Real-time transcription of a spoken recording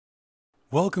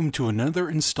Welcome to another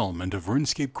installment of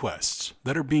RuneScape quests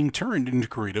that are being turned into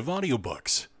creative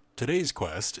audiobooks. Today's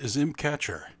quest is Imp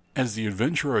Catcher. As the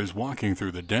adventurer is walking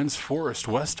through the dense forest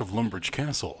west of Lumbridge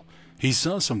Castle, he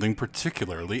saw something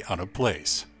particularly out of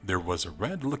place. There was a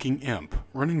red-looking imp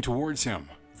running towards him,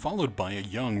 followed by a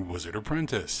young wizard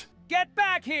apprentice. "Get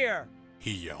back here!"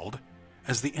 he yelled,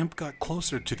 as the imp got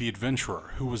closer to the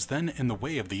adventurer who was then in the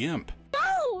way of the imp.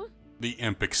 "No!" the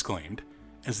imp exclaimed,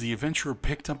 as the adventurer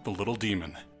picked up the little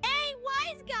demon. "Hey,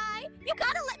 wise guy! You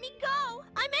gotta let me go!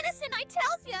 I'm innocent, I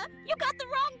tells ya! You got the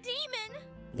wrong demon!"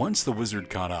 Once the wizard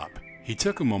caught up, he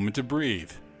took a moment to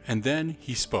breathe, and then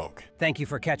he spoke. "Thank you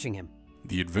for catching him."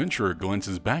 The adventurer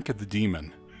glances back at the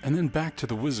demon, and then back to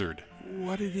the wizard.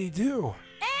 What did he do?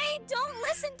 Hey, don't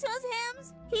listen to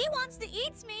him! He wants to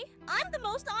eat me! I'm the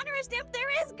most honorest imp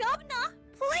there is, governor!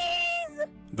 Please!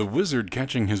 The wizard,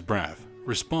 catching his breath,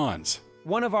 responds.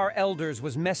 "One of our elders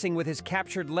was messing with his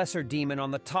captured lesser demon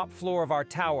on the top floor of our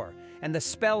tower, and the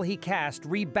spell he cast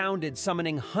rebounded,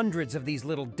 summoning hundreds of these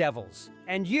little devils.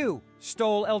 And you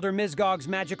stole Elder Mizgog's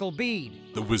magical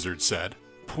bead," the wizard said,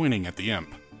 pointing at the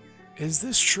imp. Is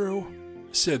this true?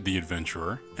 Said the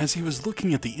adventurer, as he was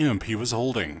looking at the imp he was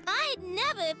holding. I'd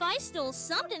never if I stole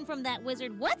something from that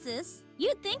wizard. What's this?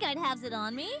 You'd think I'd have it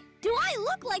on me? Do I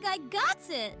look like I got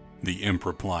it? The imp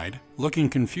replied, looking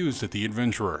confused at the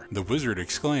adventurer. The wizard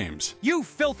exclaims, "You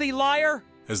filthy liar!"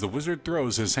 as the wizard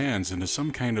throws his hands into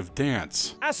some kind of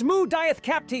dance. "Asmu dieth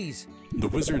captes!" the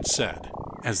wizard said,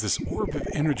 as this orb of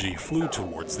energy flew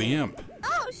towards the imp.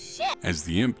 Oh shit! As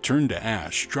the imp turned to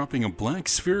ash, dropping a black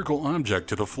spherical object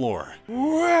to the floor.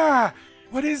 Wah!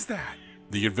 What is that?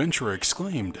 The adventurer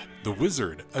exclaimed. The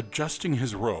wizard, adjusting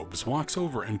his robes, walks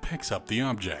over and picks up the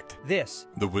object. "This,"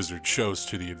 the wizard shows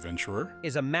to the adventurer,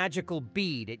 "is a magical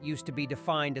bead. It used to be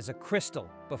defined as a crystal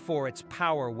before its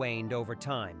power waned over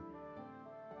time.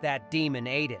 That demon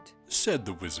ate it." said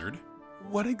the wizard.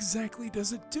 What exactly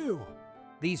does it do?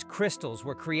 "These crystals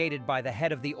were created by the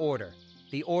head of the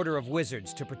Order of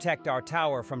Wizards, to protect our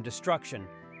tower from destruction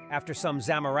after some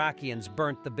Zamarakians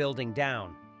burnt the building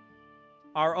down.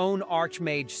 Our own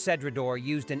Archmage Certhe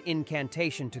used an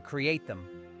incantation to create them,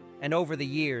 and over the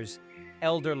years,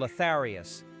 Elder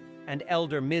Latharius and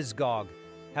Elder Mizgog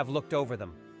have looked over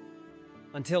them.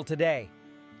 Until today,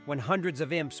 when hundreds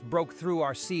of imps broke through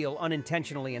our seal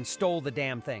unintentionally and stole the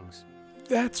damn things."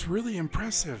 That's really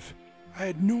impressive. I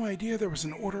had no idea there was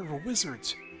an Order of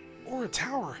Wizards. Or a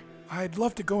tower. I'd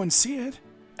love to go and see it.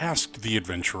 Asked the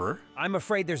adventurer. "I'm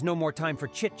afraid there's no more time for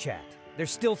chit-chat. There's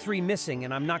still 3 missing,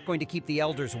 and I'm not going to keep the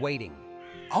elders waiting."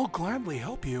 I'll gladly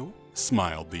help you,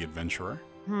 smiled the adventurer.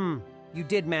 You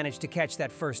did manage to catch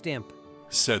that first imp,"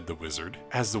 said the wizard,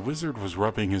 as the wizard was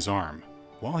rubbing his arm.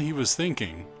 While he was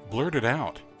thinking, blurted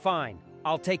out. "Fine,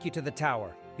 I'll take you to the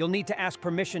tower. You'll need to ask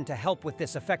permission to help with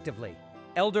this effectively.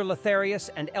 Elder Latharius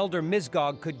and Elder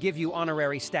Mizgog could give you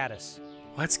honorary status."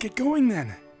 Let's get going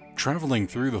then. Traveling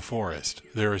through the forest,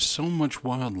 there is so much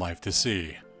wildlife to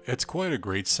see. It's quite a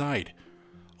great sight.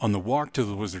 On the walk to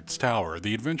the wizard's tower,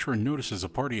 the adventurer notices a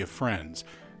party of friends,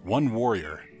 1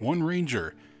 warrior, 1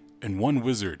 ranger, and 1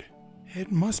 wizard.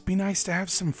 It must be nice to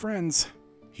have some friends,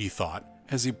 he thought,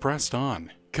 as he pressed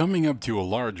on. Coming up to a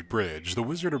large bridge, the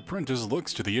wizard apprentice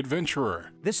looks to the adventurer.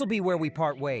 "This'll be where we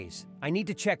part ways. I need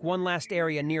to check one last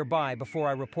area nearby before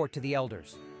I report to the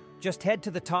elders. Just head to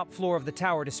the top floor of the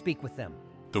tower to speak with them."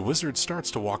 The wizard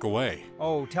starts to walk away.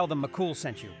 "Oh, tell them Mackul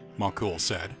sent you," Mackul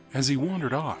said, as he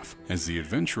wandered off, as the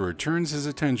adventurer turns his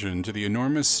attention to the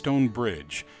enormous stone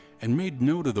bridge and made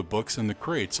note of the books and the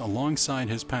crates alongside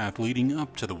his path leading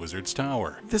up to the wizard's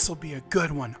tower. This'll be a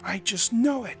good one, I just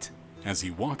know it. As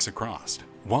he walks across,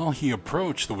 while he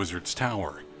approached the wizard's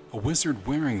tower, a wizard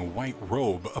wearing a white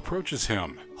robe approaches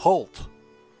him. "Halt!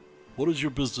 What is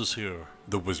your business here?"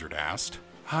 the wizard asked.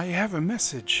 I have a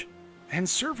message and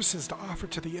services to offer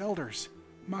to the elders.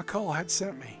 Mackul had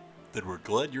sent me. "Then we're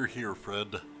glad you're here,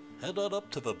 friend. Head on up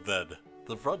to them then.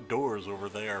 The front door is over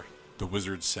there," the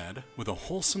wizard said with a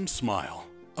wholesome smile.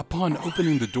 Upon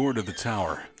opening the door to the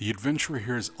tower, the adventurer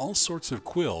hears all sorts of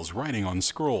quills writing on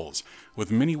scrolls,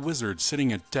 with many wizards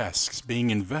sitting at desks being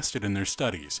invested in their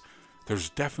studies. There's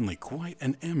definitely quite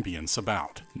an ambience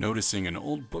about. Noticing an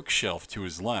old bookshelf to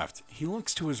his left, he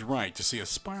looks to his right to see a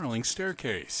spiraling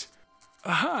staircase.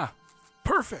 Aha!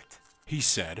 Perfect! He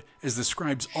said, as the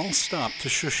scribes all stopped to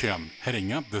shush him.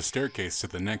 Heading up the staircase to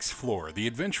the next floor, the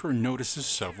adventurer notices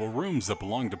several rooms that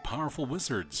belong to powerful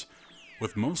wizards,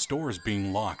 with most doors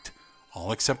being locked,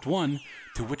 all except one,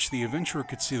 to which the adventurer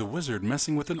could see the wizard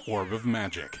messing with an orb of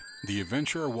magic. The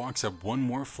adventurer walks up 1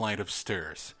 more flight of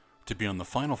stairs, to be on the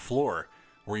final floor,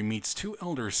 where he meets 2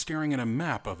 elders staring at a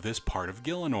map of this part of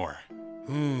Gielinor.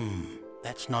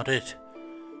 That's not it.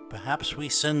 Perhaps we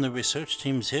send the research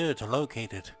teams here to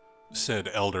locate it, said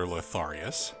Elder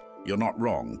Latharius. You're not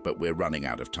wrong, but we're running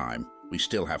out of time. We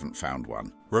still haven't found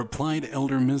one, replied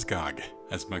Elder Mizgog,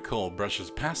 as Mackul brushes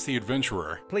past the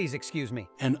adventurer. Please excuse me.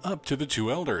 And up to the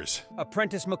two elders.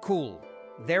 Apprentice Mackul,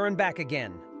 there and back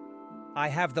again. I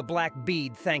have the black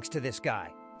bead thanks to this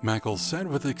guy. Mackul said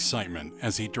with excitement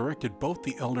as he directed both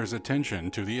the elders'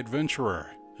 attention to the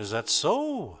adventurer. Is that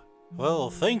so? Well,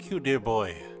 thank you, dear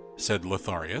boy, said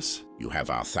Latharius. You have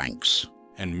our thanks.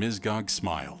 And Mizgog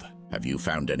smiled. Have you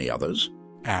found any others?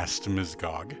 Asked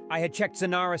Mizgog. I had checked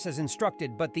Zenaris as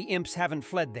instructed, but the imps haven't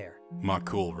fled there.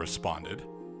 Mackul responded.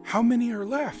 How many are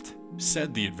left?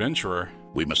 Said the adventurer.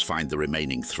 We must find the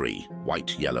remaining 3,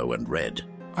 white, yellow, and red.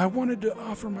 I wanted to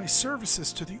offer my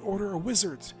services to the Order of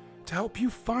Wizards to help you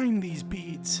find these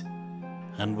beads.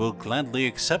 And will gladly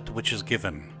accept which is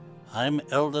given. I'm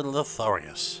Elder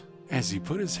Latharius. As he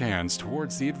put his hands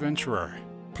towards the adventurer.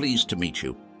 Pleased to meet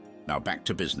you. Now back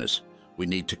to business. We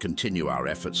need to continue our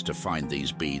efforts to find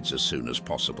these beads as soon as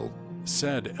possible,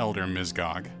 said Elder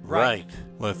Mizgog. Right.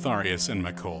 Latharius and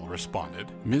Mackul responded.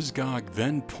 Mizgog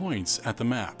then points at the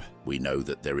map. We know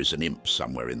that there is an imp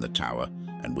somewhere in the tower,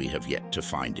 and we have yet to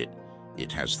find it.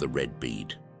 It has the red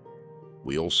bead.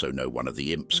 We also know one of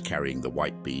the imps carrying the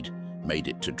white bead made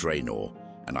it to Draenor,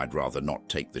 and I'd rather not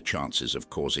take the chances of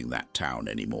causing that town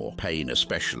any more pain,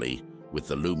 especially with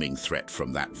the looming threat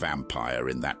from that vampire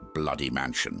in that bloody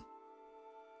mansion.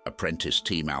 Apprentice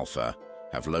Team Alpha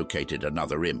have located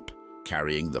another imp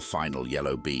carrying the final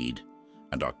yellow bead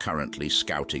and are currently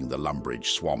scouting the Lumbridge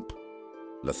swamp.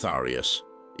 Latharius,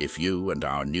 if you and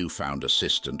our newfound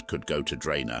assistant could go to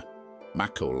Draenor,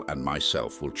 Mackul and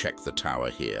myself will check the tower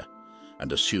here,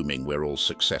 and assuming we're all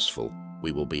successful,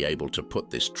 we will be able to put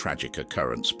this tragic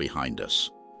occurrence behind us.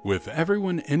 With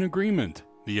everyone in agreement,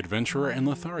 the adventurer and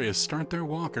Latharius start their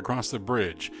walk across the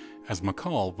bridge as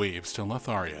Mackul waves to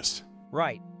Latharius.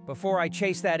 Right. Before I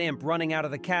chased that imp running out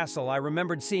of the castle, I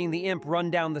remembered seeing the imp run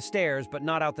down the stairs but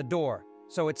not out the door.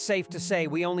 So it's safe to say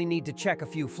we only need to check a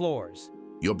few floors.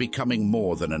 You're becoming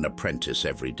more than an apprentice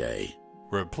every day,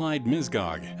 replied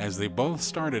Mizgog as they both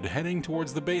started heading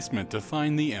towards the basement to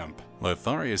find the imp.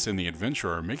 Latharius and the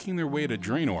adventurer, making their way to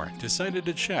Draenor, decided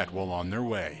to chat while on their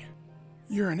way.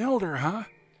 You're an elder, huh?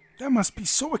 That must be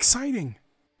so exciting.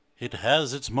 It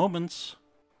has its moments.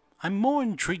 I'm more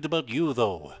intrigued about you,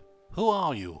 though. Who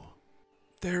are you?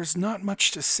 There's not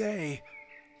much to say.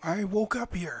 I woke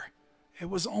up here. It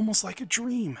was almost like a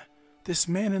dream. This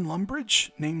man in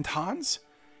Lumbridge, named Hans,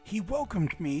 he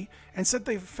welcomed me and said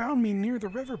they found me near the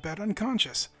riverbed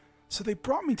unconscious, so they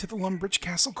brought me to the Lumbridge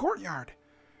Castle courtyard.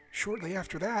 Shortly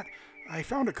after that, I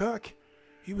found a cook.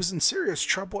 He was in serious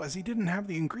trouble as he didn't have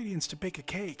the ingredients to bake a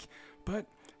cake, but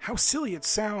how silly it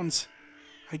sounds.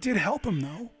 I did help him,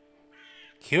 though.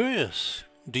 Curious.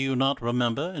 Do you not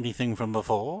remember anything from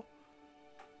before?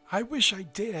 I wish I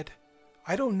did.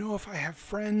 I don't know if I have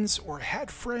friends or had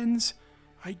friends.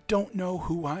 I don't know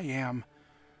who I am.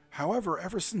 However,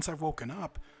 ever since I've woken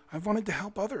up, I've wanted to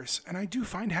help others, and I do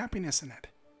find happiness in it.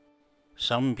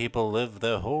 Some people live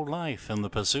their whole life in the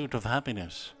pursuit of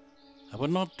happiness. I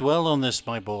would not dwell on this,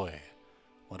 my boy.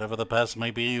 Whatever the past may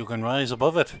be, you can rise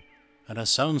above it, and it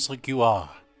sounds like you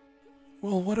are.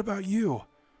 Well, what about you?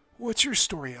 What's your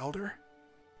story, Elder?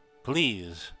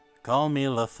 Please, call me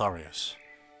Latharius.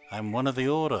 I'm one of the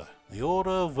Order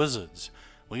of Wizards.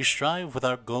 We strive with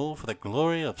our goal for the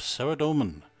glory of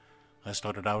Certhe. I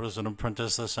started out as an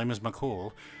apprentice the same as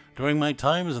Mackul. During my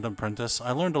time as an apprentice,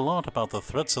 I learned a lot about the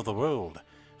threats of the world,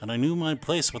 and I knew my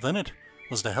place within it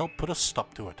was to help put a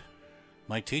stop to it.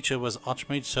 My teacher was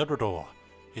Archmage Certhe.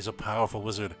 He's a powerful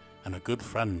wizard and a good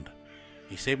friend.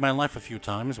 He saved my life a few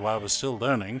times while I was still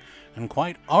learning, and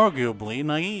quite arguably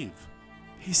naive.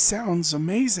 He sounds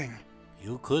amazing.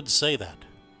 You could say that.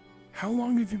 How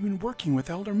long have you been working with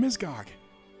Elder Mizgog?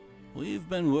 We've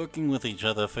been working with each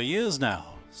other for years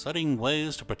now, studying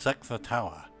ways to protect the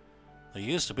tower. There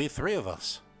used to be 3 of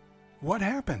us. What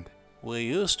happened? We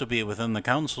used to be within the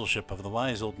councilship of the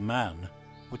Wise Old Man,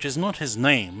 which is not his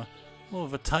name, more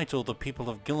of a title the people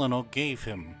of Gillinor gave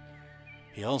him.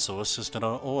 He also assisted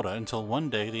our order until one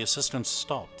day the assistance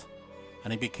stopped,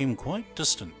 and he became quite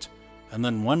distant, and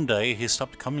then one day he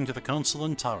stopped coming to the council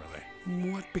entirely.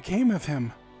 What became of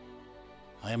him?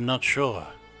 I am not sure.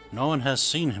 No one has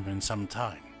seen him in some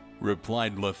time,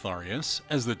 replied Latharius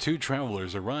as the 2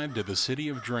 travelers arrived at the city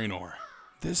of Draenor.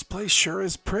 This place sure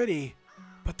is pretty,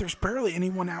 but there's barely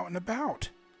anyone out and about.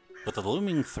 With the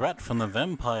looming threat from the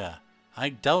vampire, I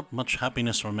doubt much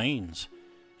happiness remains.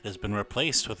 It has been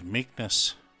replaced with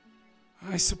meekness.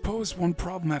 I suppose one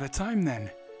problem at a time,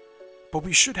 then. but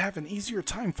we should have an easier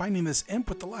time finding this imp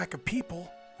with the lack of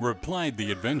people, replied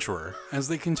the adventurer as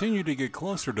they continued to get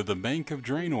closer to the bank of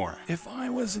Draenor. If I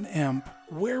was an imp,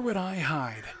 where would I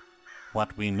hide?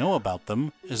 What we know about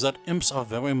them is that imps are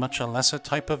very much a lesser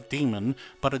type of demon,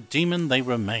 but a demon they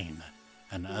remain,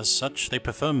 and as such they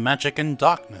prefer magic and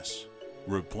darkness,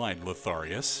 replied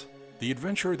Latharius. The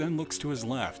adventurer then looks to his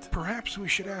left. Perhaps we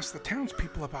should ask the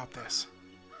townspeople about this.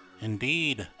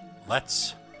 Indeed,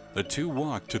 let's. The two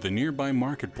walk to the nearby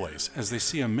marketplace as they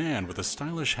see a man with a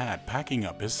stylish hat packing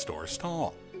up his store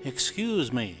stall.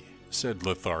 Excuse me, said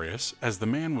Latharius as the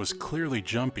man was clearly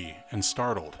jumpy and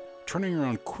startled, turning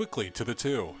around quickly to the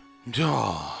two.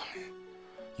 Oh,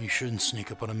 you shouldn't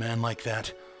sneak up on a man like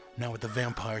that. Now with the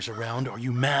vampires around, are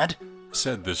you mad?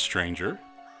 Said the stranger.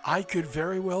 I could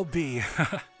very well be.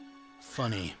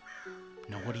 Funny.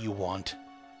 Now what do you want?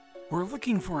 We're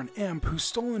looking for an imp who's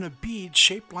stolen a bead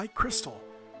shaped like crystal.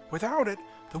 Without it,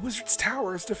 the wizard's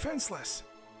tower is defenseless,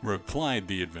 replied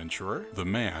the adventurer. The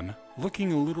man,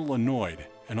 looking a little annoyed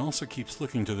and also keeps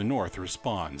looking to the north,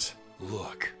 responds,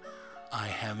 Look, I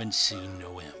haven't seen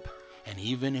no imp, and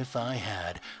even if I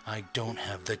had, I don't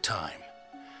have the time.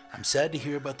 I'm sad to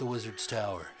hear about the wizard's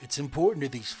tower. It's important to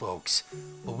these folks,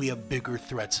 but we have bigger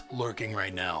threats lurking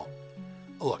right now.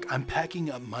 Look, I'm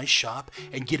packing up my shop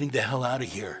and getting the hell out of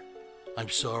here. I'm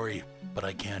sorry, but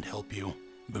I can't help you,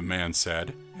 the man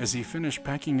said as he finished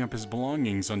packing up his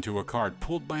belongings onto a cart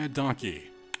pulled by a donkey,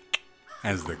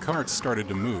 as the cart started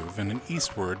to move in an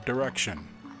eastward direction.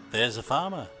 There's a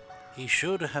farmer. He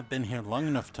should have been here long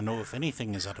enough to know if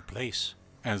anything is out of place,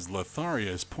 as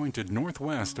Latharius pointed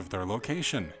northwest of their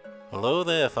location. Hello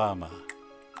there, farmer.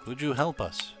 Could you help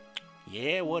us?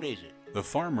 Yeah, what is it? The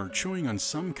farmer, chewing on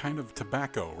some kind of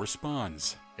tobacco,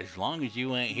 responds, As long as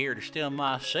you ain't here to steal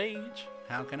my seeds,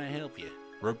 how can I help you?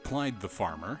 Replied the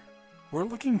farmer. We're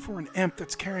looking for an imp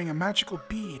that's carrying a magical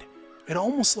bead. It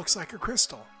almost looks like a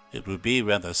crystal. It would be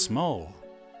rather small,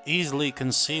 easily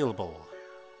concealable,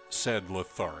 said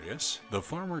Latharius. The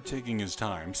farmer, taking his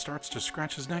time, starts to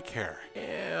scratch his neck hair.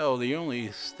 Hell, the only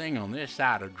thing on this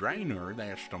side of Draenor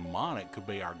that's demonic could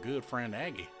be our good friend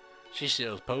Aggie. She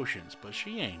sells potions, but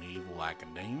she ain't evil like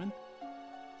a demon.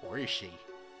 Or is she?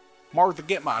 Martha,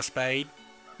 get my spade.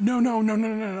 No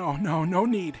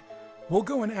need. We'll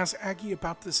go and ask Aggie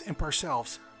about this imp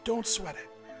ourselves. Don't sweat it.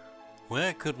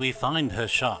 Where could we find her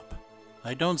shop?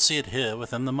 I don't see it here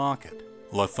within the market,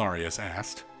 Latharius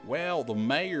asked. Well, the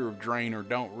mayor of Draenor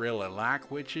don't really like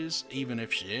witches, even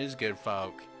if she is good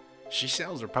folk. She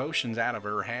sells her potions out of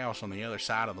her house on the other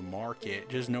side of the market,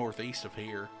 just northeast of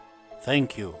here.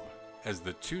 Thank you. As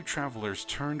the two travelers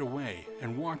turned away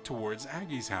and walked towards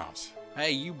Aggie's house.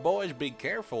 Hey, you boys be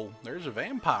careful. There's a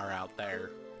vampire out there.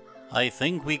 I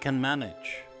think we can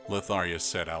manage, Latharius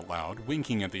said out loud,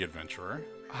 winking at the adventurer.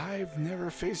 I've never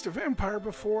faced a vampire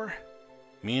before.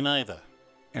 Me neither.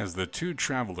 As the two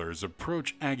travelers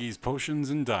approach Aggie's potions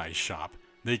and dye shop,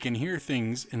 they can hear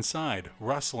things inside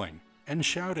rustling and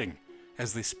shouting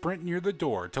as they sprint near the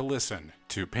door to listen.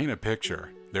 To paint a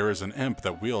picture, there is an imp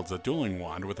that wields a dueling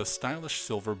wand with a stylish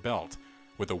silver belt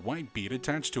with a white bead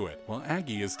attached to it, while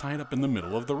Aggie is tied up in the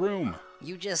middle of the room.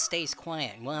 You just stays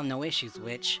quiet. We'll have no issues,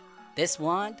 witch. This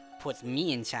wand puts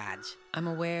me in charge. I'm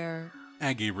aware.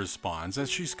 Aggie responds as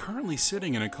she's currently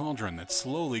sitting in a cauldron that's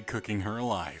slowly cooking her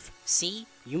alive. See?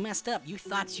 You messed up. You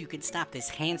thought you could stop this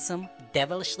handsome,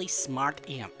 devilishly smart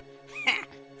imp.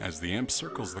 As the imp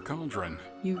circles the cauldron.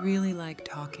 You really like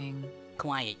talking.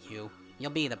 Quiet, you.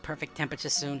 You'll be the perfect temperature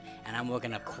soon, and I'm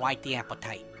working up quite the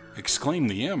appetite. Exclaimed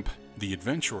the imp, the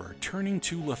adventurer, turning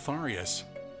to Latharius.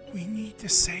 We need to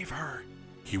save her,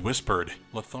 he whispered.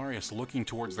 Latharius, looking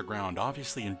towards the ground,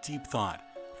 obviously in deep thought,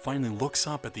 finally looks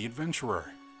up at the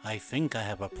adventurer. I think I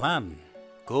have a plan.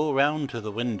 Go round to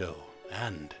the window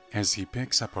and, as he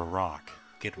picks up a rock,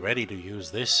 get ready to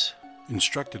use this,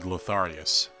 instructed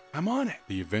Latharius. I'm on it,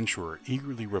 the adventurer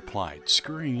eagerly replied,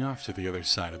 scurrying off to the other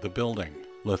side of the building.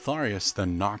 Latharius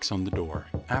then knocks on the door.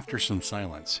 After some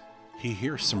silence, he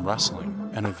hears some rustling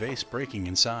and a vase breaking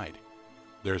inside.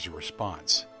 There's a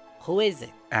response. Who is it?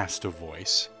 Asked a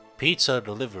voice. Pizza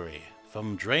delivery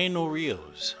from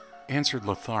Draenorios, answered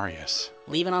Latharius.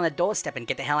 Leave it on the doorstep and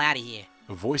get the hell out of here.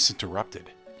 A voice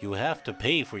interrupted. You have to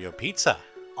pay for your pizza.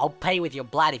 I'll pay with your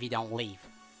blood if you don't leave.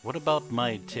 What about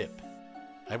my tip?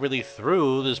 I really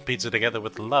threw this pizza together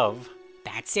with love.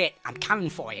 That's it. I'm coming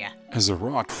for you. As a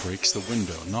rock breaks the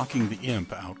window, knocking the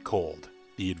imp out cold.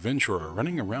 The adventurer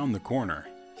running around the corner.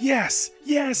 Yes!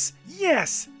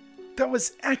 That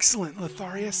was excellent,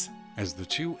 Latharius. As the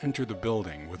two enter the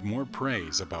building with more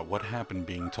praise about what happened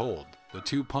being told, the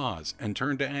two pause and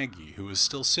turn to Aggie, who is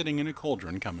still sitting in a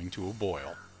cauldron coming to a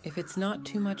boil. If it's not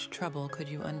too much trouble, could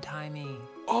you untie me?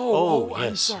 I'm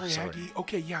yes, sorry, Aggie.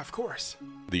 Okay, yeah, of course.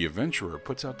 The adventurer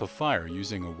puts out the fire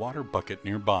using a water bucket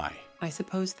nearby. I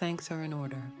suppose thanks are in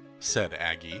order. Said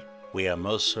Aggie. We are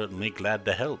most certainly glad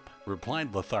to help.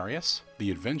 Replied Latharius. The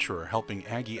adventurer, helping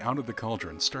Aggie out of the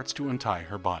cauldron, starts to untie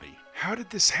her body. How did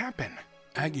this happen?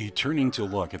 Aggie, turning to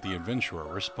look at the adventurer,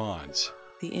 responds.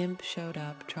 The imp showed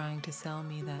up trying to sell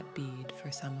me that bead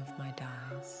for some of my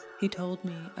dyes. He told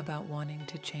me about wanting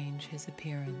to change his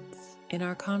appearance. In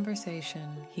our conversation,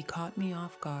 he caught me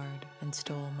off guard and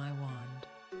stole my wand.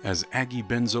 As Aggie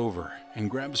bends over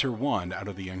and grabs her wand out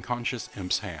of the unconscious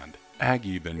imp's hand.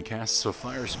 Aggie then casts a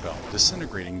fire spell,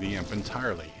 disintegrating the imp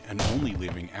entirely and only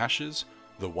leaving ashes,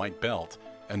 the white belt,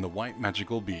 and the white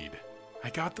magical bead. I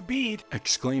got the bead,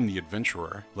 exclaimed the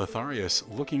adventurer, Latharius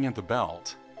looking at the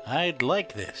belt. I'd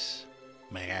like this.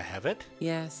 May I have it?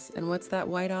 Yes, and what's that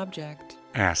white object?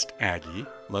 Asked Aggie.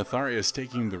 Latharius,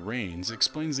 taking the reins,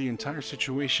 explains the entire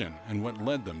situation and what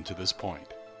led them to this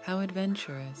point. How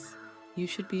adventurous. You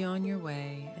should be on your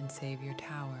way and save your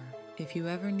tower. If you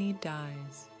ever need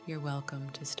dyes, you're welcome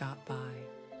to stop by.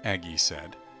 Aggie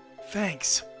said.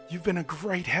 Thanks. You've been a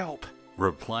great help.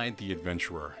 Replied the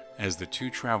adventurer, as the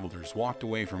two travelers walked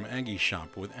away from Aggie's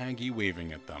shop with Aggie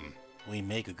waving at them. We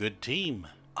make a good team.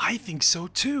 I think so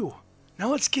too.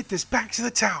 Now let's get this back to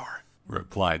the tower.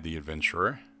 Replied the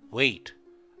adventurer. Wait.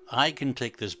 I can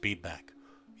take this bead back.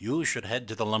 You should head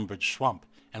to the Lumbridge Swamp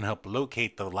and help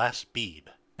locate the last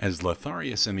bead. As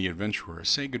Latharius and the adventurer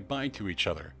say goodbye to each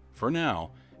other, for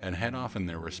now, and head off in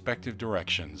their respective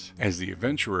directions. As the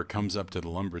adventurer comes up to the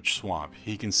Lumbridge Swamp,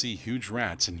 he can see huge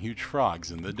rats and huge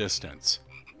frogs in the distance.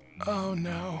 Oh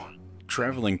no.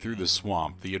 Traveling through the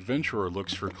swamp, the adventurer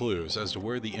looks for clues as to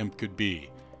where the imp could be,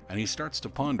 and he starts to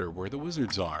ponder where the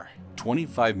wizards are.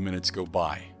 25 minutes go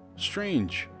by.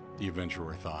 Strange, the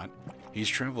adventurer thought. He's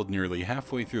traveled nearly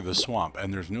halfway through the swamp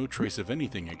and there's no trace of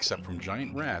anything except from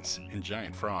giant rats and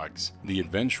giant frogs. The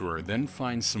adventurer then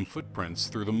finds some footprints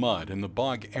through the mud in the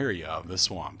bog area of the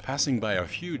swamp. Passing by a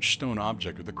huge stone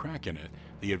object with a crack in it,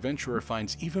 the adventurer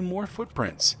finds even more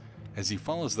footprints. As he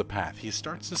follows the path, he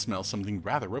starts to smell something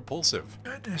rather repulsive.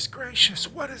 Goodness gracious,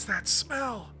 what is that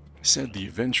smell? Said the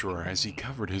adventurer as he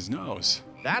covered his nose.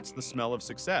 That's the smell of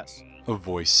success. A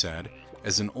voice said,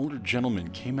 as an older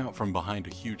gentleman came out from behind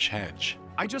a huge hedge.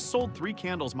 I just sold 3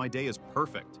 candles. My day is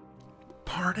perfect.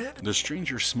 Pardon? The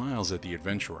stranger smiles at the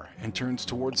adventurer and turns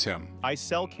towards him. I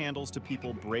sell candles to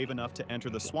people brave enough to enter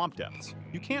the swamp depths.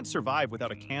 You can't survive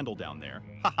without a candle down there.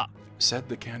 Haha. Said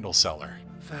the candle seller.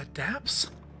 The depths?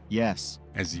 Yes.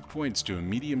 As he points to a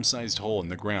medium-sized hole in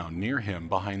the ground near him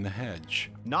behind the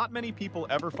hedge. Not many people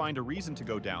ever find a reason to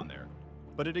go down there,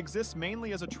 but it exists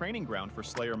mainly as a training ground for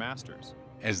Slayer Masters.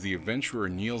 As the adventurer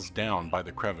kneels down by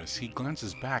the crevice, he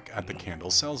glances back at the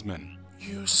candle salesman.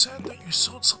 You said that you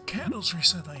sold some candles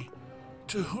recently.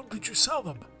 To whom did you sell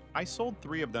them? I sold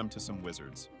 3 of them to some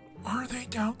wizards. Are they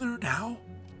down there now?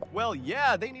 Well,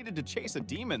 yeah, they needed to chase a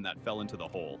demon that fell into the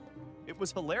hole. It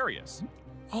was hilarious.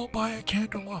 I'll buy a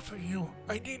candle off of you.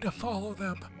 I need to follow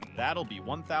them. That'll be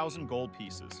 1,000 gold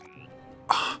pieces.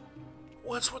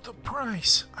 What's with the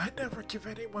price? I'd never give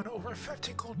anyone over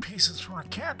 50 gold pieces for a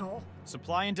candle.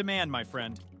 Supply and demand, my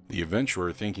friend. The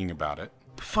adventurer, thinking about it.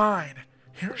 Fine.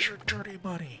 Here's your dirty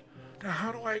money. Now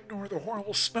how do I ignore the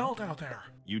horrible smell down there?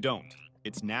 You don't.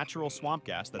 It's natural swamp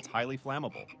gas that's highly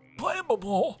flammable.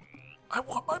 Flammable? I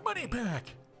want my money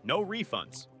back. No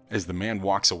refunds. As the man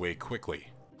walks away quickly.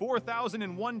 4,000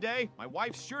 in one day? My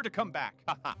wife's sure to come back.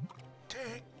 Haha.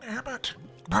 Dang it.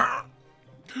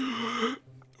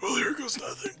 Well, here goes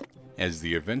nothing. As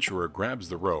the adventurer grabs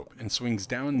the rope and swings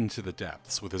down into the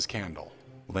depths with his candle.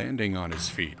 Landing on his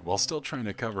feet while still trying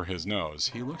to cover his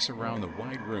nose, he looks around the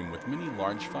wide room with many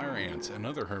large fire ants and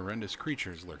other horrendous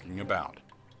creatures lurking about.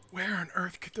 Where on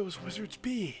earth could those wizards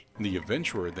be? The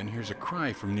adventurer then hears a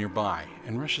cry from nearby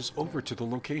and rushes over to the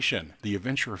location. The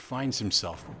adventurer finds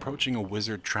himself approaching a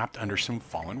wizard trapped under some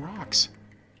fallen rocks.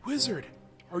 Wizard,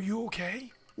 are you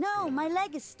okay? No, my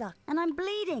leg is stuck and I'm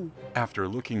bleeding. After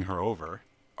looking her over,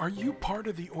 are you part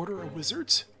of the Order of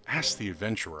Wizards? Asked the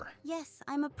adventurer. Yes,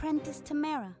 I'm Apprentice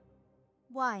Tamara.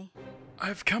 Why?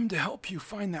 I've come to help you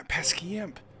find that pesky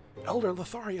imp. Elder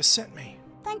Latharius sent me.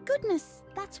 Thank goodness.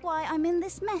 That's why I'm in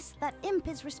this mess. That imp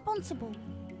is responsible.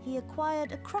 He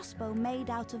acquired a crossbow made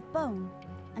out of bone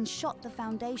and shot the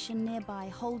foundation nearby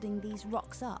holding these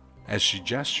rocks up. As she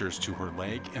gestures to her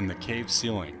leg and the cave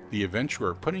ceiling, the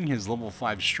adventurer, putting his level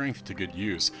 5 strength to good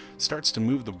use, starts to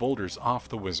move the boulders off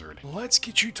the wizard. Let's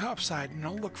get you topside and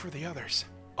I'll look for the others.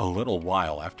 A little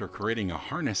while after creating a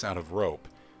harness out of rope,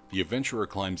 The adventurer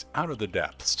climbs out of the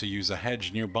depths to use a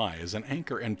hedge nearby as an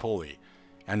anchor and pulley,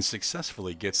 and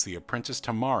successfully gets the apprentice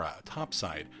Tamara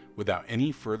topside without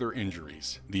any further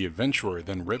injuries. The adventurer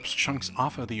then rips chunks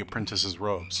off of the apprentice's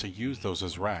robes to use those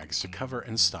as rags to cover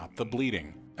and stop the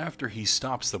bleeding. After he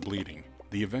stops the bleeding,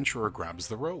 the adventurer grabs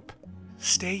the rope.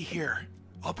 Stay here.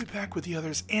 I'll be back with the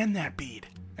others and that bead.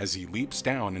 As he leaps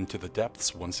down into the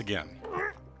depths once again.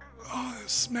 Oh, the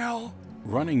smell.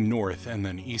 Running north and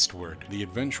then eastward, the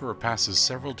adventurer passes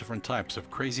several different types of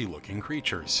crazy-looking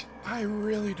creatures. I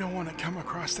really don't want to come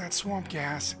across that swamp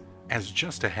gas. As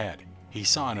just ahead, he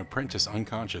saw an apprentice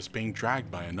unconscious being dragged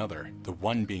by another. The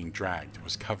one being dragged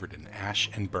was covered in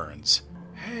ash and burns.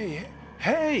 Hey!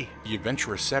 The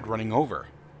adventurer said, running over.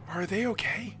 Are they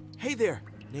okay? Hey there,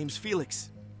 name's Felix.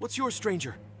 What's your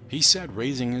stranger? He said,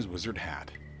 raising his wizard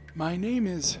hat. My name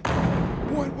is...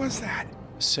 What was that?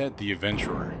 Said the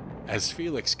adventurer, as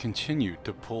Felix continued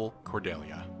to pull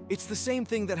Cordelia. It's the same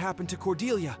thing that happened to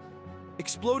Cordelia.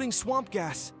 Exploding swamp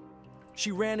gas.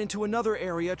 She ran into another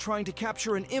area trying to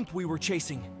capture an imp we were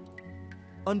chasing.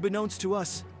 Unbeknownst to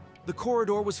us, the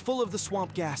corridor was full of the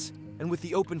swamp gas, and with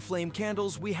the open flame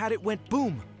candles, we had it went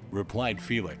boom, replied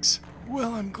Felix.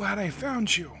 Well, I'm glad I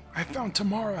found you. I found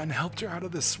Tamara and helped her out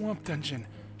of the swamp dungeon.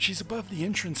 She's above the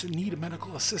entrance in need of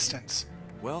medical assistance.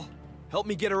 Well, help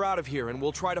me get her out of here and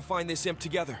we'll try to find this imp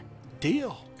together.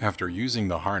 Deal. After using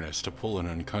the harness to pull an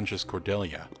unconscious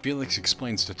Cordelia, Felix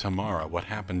explains to Tamara what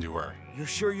happened to her. You're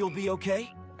sure you'll be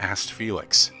okay? Asked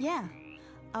Felix. Yeah.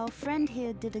 Our friend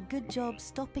here did a good job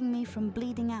stopping me from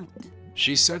bleeding out.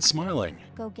 She said, smiling.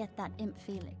 Go get that imp,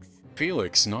 Felix.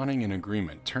 Felix, nodding in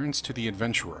agreement, turns to the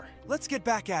adventurer. Let's get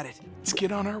back at it. Let's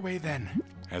get on our way then.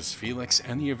 As Felix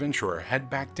and the adventurer head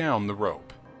back down the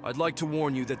rope. I'd like to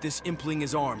warn you that this impling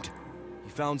is armed. He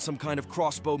found some kind of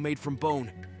crossbow made from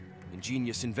bone.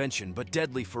 Ingenious invention, but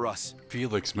deadly for us.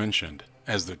 Felix mentioned,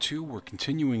 as the two were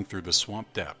continuing through the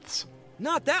swamp depths.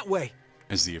 Not that way!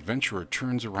 As the adventurer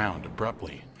turns around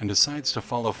abruptly and decides to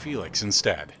follow Felix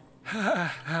instead.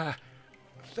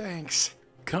 Thanks.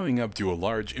 Coming up to a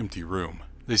large empty room,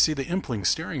 they see the impling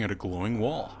staring at a glowing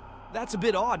wall. That's a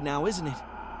bit odd now, isn't it?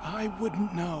 I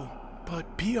wouldn't know,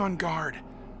 but be on guard.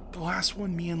 The last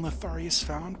one me and Latharius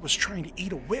found was trying to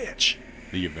eat a witch,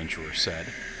 the adventurer said,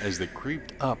 as they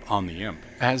creeped up on the imp.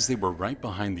 As they were right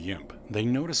behind the imp, they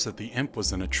noticed that the imp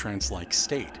was in a trance-like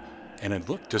state, and it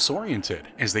looked disoriented.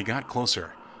 As they got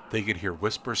closer, they could hear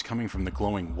whispers coming from the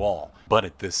glowing wall, but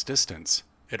at this distance,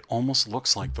 it almost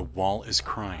looks like the wall is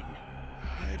crying.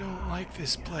 I don't like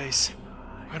this place.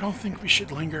 I don't think we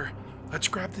should linger. Let's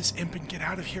grab this imp and get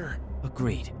out of here.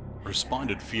 Agreed,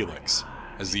 responded Felix,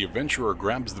 as the adventurer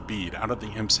grabs the bead out of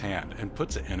the imp's hand and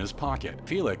puts it in his pocket.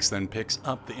 Felix then picks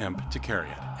up the imp to carry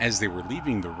it. As they were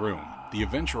leaving the room, the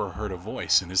adventurer heard a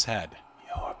voice in his head.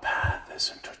 Your path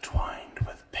is intertwined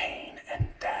with pain and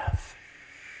death.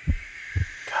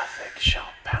 Gothic shall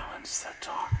balance the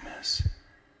darkness.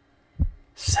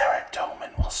 Certhe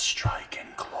will strike in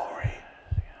glory.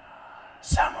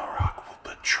 Zamorak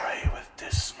will betray with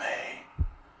dismay.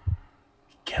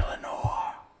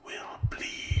 Gielinor will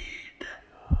bleed.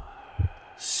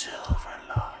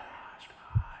 Silverlight.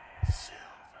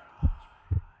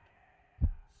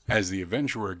 As the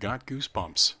adventurer got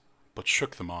goosebumps, but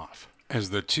shook them off. As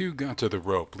the two got to the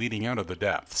rope leading out of the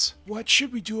depths. What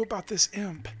should we do about this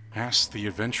imp? Asked the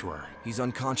adventurer. He's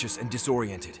unconscious and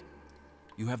disoriented.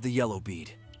 You have the yellow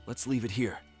bead. Let's leave it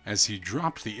here. As he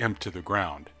dropped the imp to the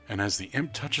ground, and as the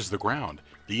imp touches the ground,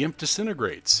 the imp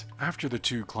disintegrates. After the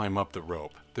two climb up the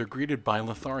rope, they're greeted by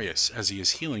Latharius as he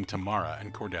is healing Tamara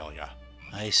and Cordelia.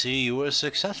 I see you were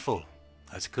successful.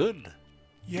 That's good.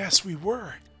 Yes, we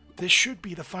were. This should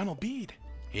be the final bead.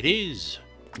 It is.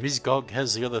 Mizgog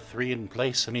has the other three in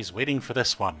place and he's waiting for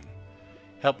this one.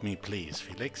 Help me please,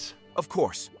 Felix. Of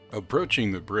course.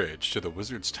 Approaching the bridge to the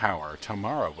wizard's tower,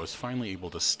 Tamara was finally able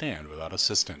to stand without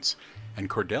assistance, and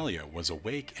Cordelia was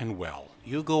awake and well.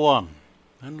 You go on.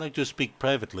 I'd like to speak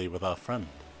privately with our friend.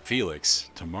 Felix,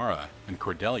 Tamara, and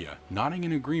Cordelia, nodding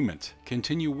in agreement,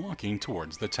 continue walking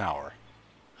towards the tower.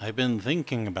 I've been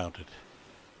thinking about it.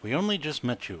 We only just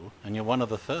met you, and you're one of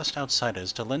the first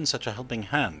outsiders to lend such a helping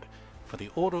hand for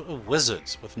the Order of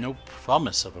Wizards with no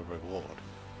promise of a reward.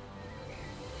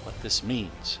 What this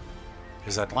means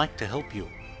is I'd like to help you.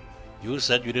 You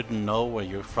said you didn't know where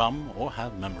you're from or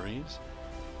have memories.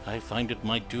 I find it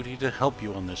my duty to help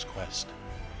you on this quest.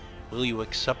 Will you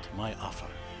accept my offer?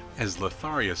 As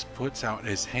Latharius puts out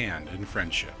his hand in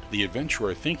friendship, the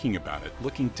adventurer, thinking about it,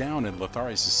 looking down at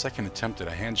Latharius' second attempt at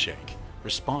a handshake,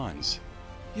 responds,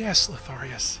 Yes,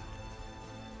 Latharius.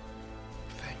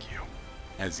 Thank you.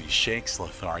 As he shakes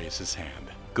Latharius' hand.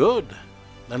 Good.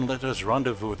 Then let us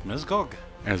rendezvous with Mizgog.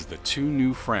 As the two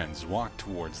new friends walk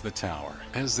towards the tower.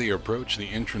 As they approach the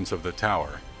entrance of the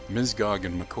tower, Mizgog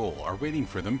and Mackul are waiting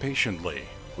for them patiently.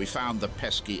 We found the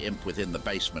pesky imp within the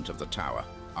basement of the tower.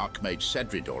 Archmage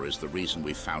Certhe is the reason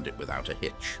we found it without a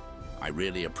hitch. I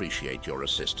really appreciate your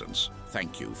assistance.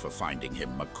 Thank you for finding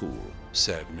him, Mackul,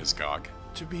 said Mizgog.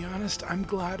 To be honest, I'm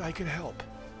glad I could help.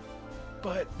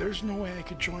 But there's no way I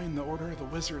could join the Order of the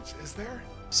Wizards, is there?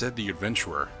 Said the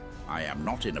adventurer. I am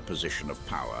not in a position of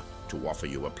power to offer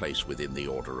you a place within the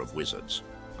Order of Wizards.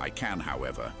 I can,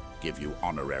 however, give you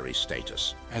honorary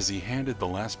status. As he handed the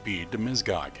last bead to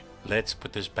Mizgog. Let's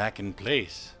put this back in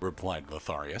place, replied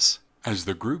Latharius. As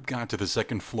the group got to the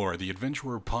second floor, the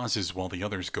adventurer pauses while the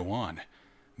others go on.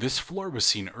 This floor was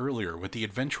seen earlier with the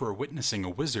adventurer witnessing a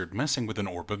wizard messing with an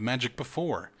orb of magic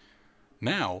before.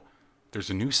 Now, there's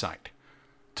a new sight.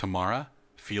 Tamara,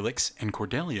 Felix, and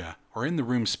Cordelia are in the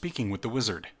room speaking with the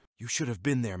wizard. You should have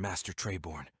been there, Master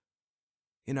Treyborn.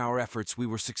 In our efforts, we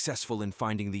were successful in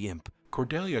finding the imp.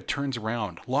 Cordelia turns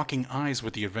around, locking eyes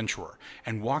with the adventurer,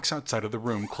 and walks outside of the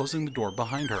room, closing the door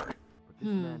behind her.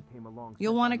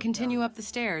 You'll want to continue up the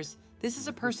stairs. This is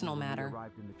a personal matter,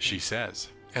 she says,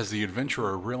 as the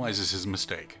adventurer realizes his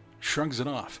mistake, shrugs it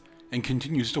off, and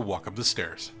continues to walk up the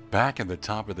stairs. Back at the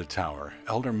top of the tower,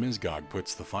 Elder Mizgog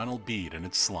puts the final bead in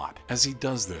its slot. As he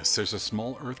does this, there's a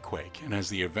small earthquake, and as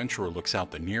the adventurer looks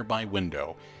out the nearby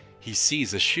window, he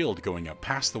sees a shield going up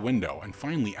past the window and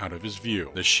finally out of his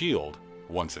view. The shield,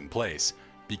 once in place,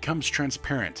 becomes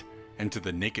transparent, and to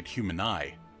the naked human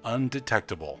eye,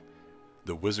 undetectable.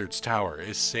 The wizard's tower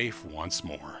is safe once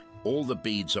more. All the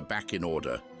beads are back in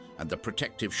order, and the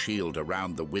protective shield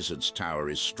around the wizard's tower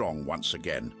is strong once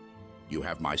again. You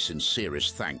have my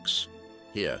sincerest thanks.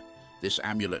 Here, this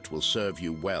amulet will serve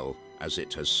you well, as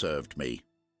it has served me.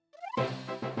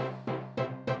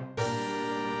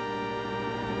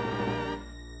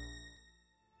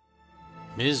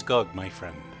 Mizgog, my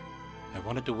friend, I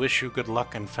wanted to wish you good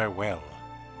luck and farewell.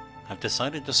 I've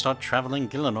decided to start traveling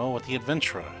Gillinor with the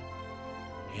adventurer.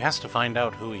 He has to find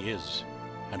out who he is,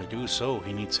 and to do so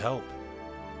he needs help.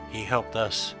 He helped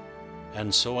us,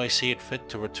 and so I see it fit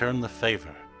to return the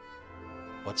favor.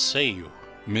 What say you?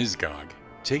 Mizgog,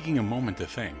 taking a moment to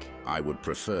think. I would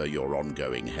prefer your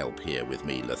ongoing help here with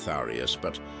me, Latharius,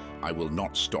 but I will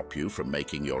not stop you from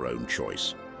making your own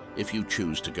choice. If you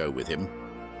choose to go with him,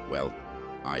 well,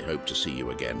 I hope to see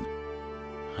you again.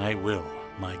 I will,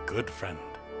 my good friend.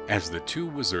 As the two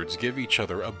wizards give each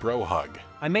other a bro hug.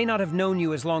 I may not have known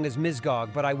you as long as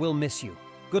Mizgog, but I will miss you.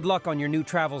 Good luck on your new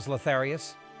travels,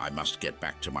 Latharius. I must get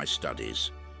back to my studies.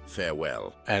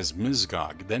 Farewell. As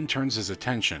Mizgog then turns his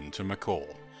attention to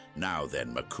Mackul. Now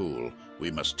then, Mackul,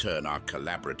 we must turn our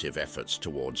collaborative efforts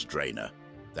towards Draenor.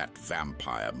 That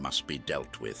vampire must be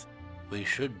dealt with. We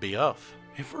should be off.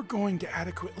 If we're going to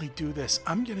adequately do this,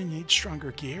 I'm gonna need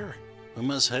stronger gear. We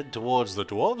must head towards the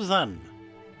dwarves then.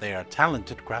 They are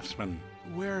talented craftsmen.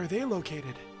 Where are they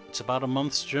located? It's about a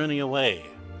month's journey away,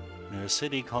 near a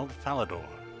city called Falador.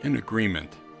 In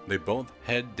agreement, they both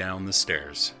head down the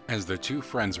stairs. As the two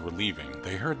friends were leaving,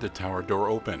 they heard the tower door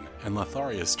open, and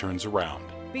Latharius turns around.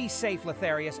 Be safe,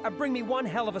 Latharius. Bring me one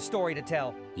hell of a story to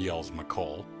tell, yells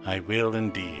Mackul. I will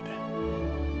indeed.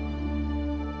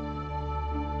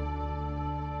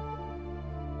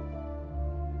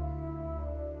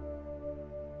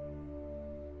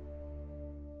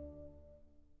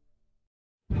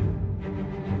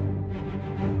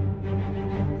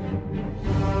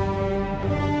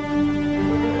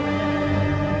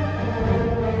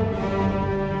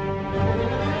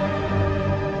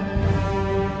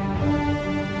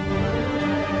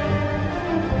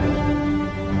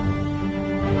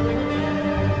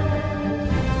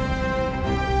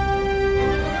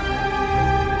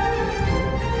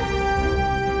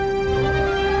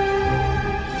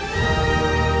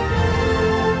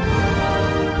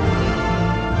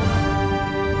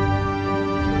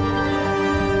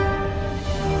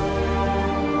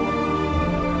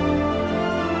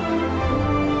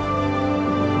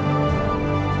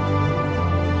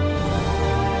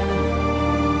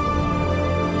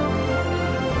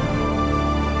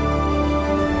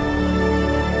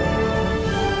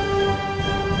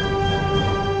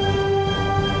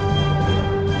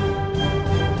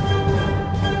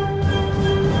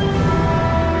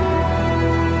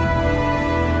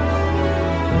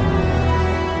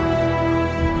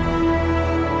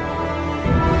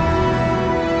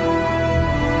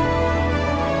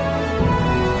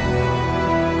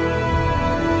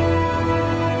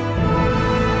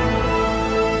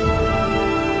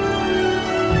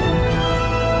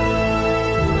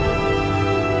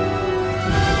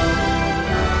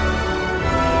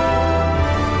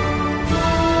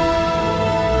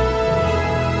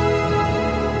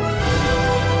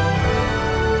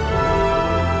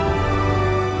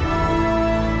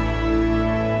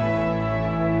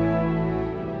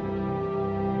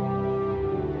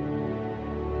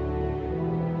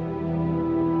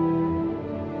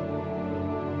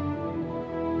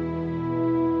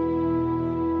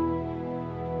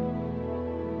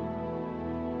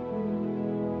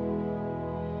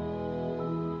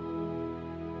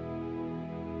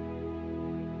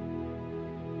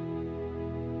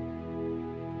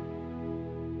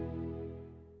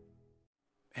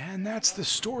 And that's the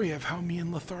story of how me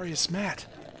and Latharius met.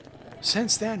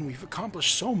 Since then, we've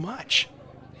accomplished so much,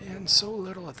 and so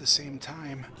little at the same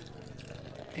time.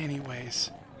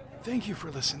 Anyways, thank you for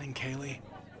listening, Kaylee.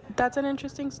 That's an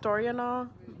interesting story and all,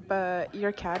 but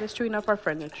your cat is chewing up our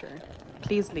furniture.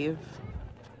 Please leave.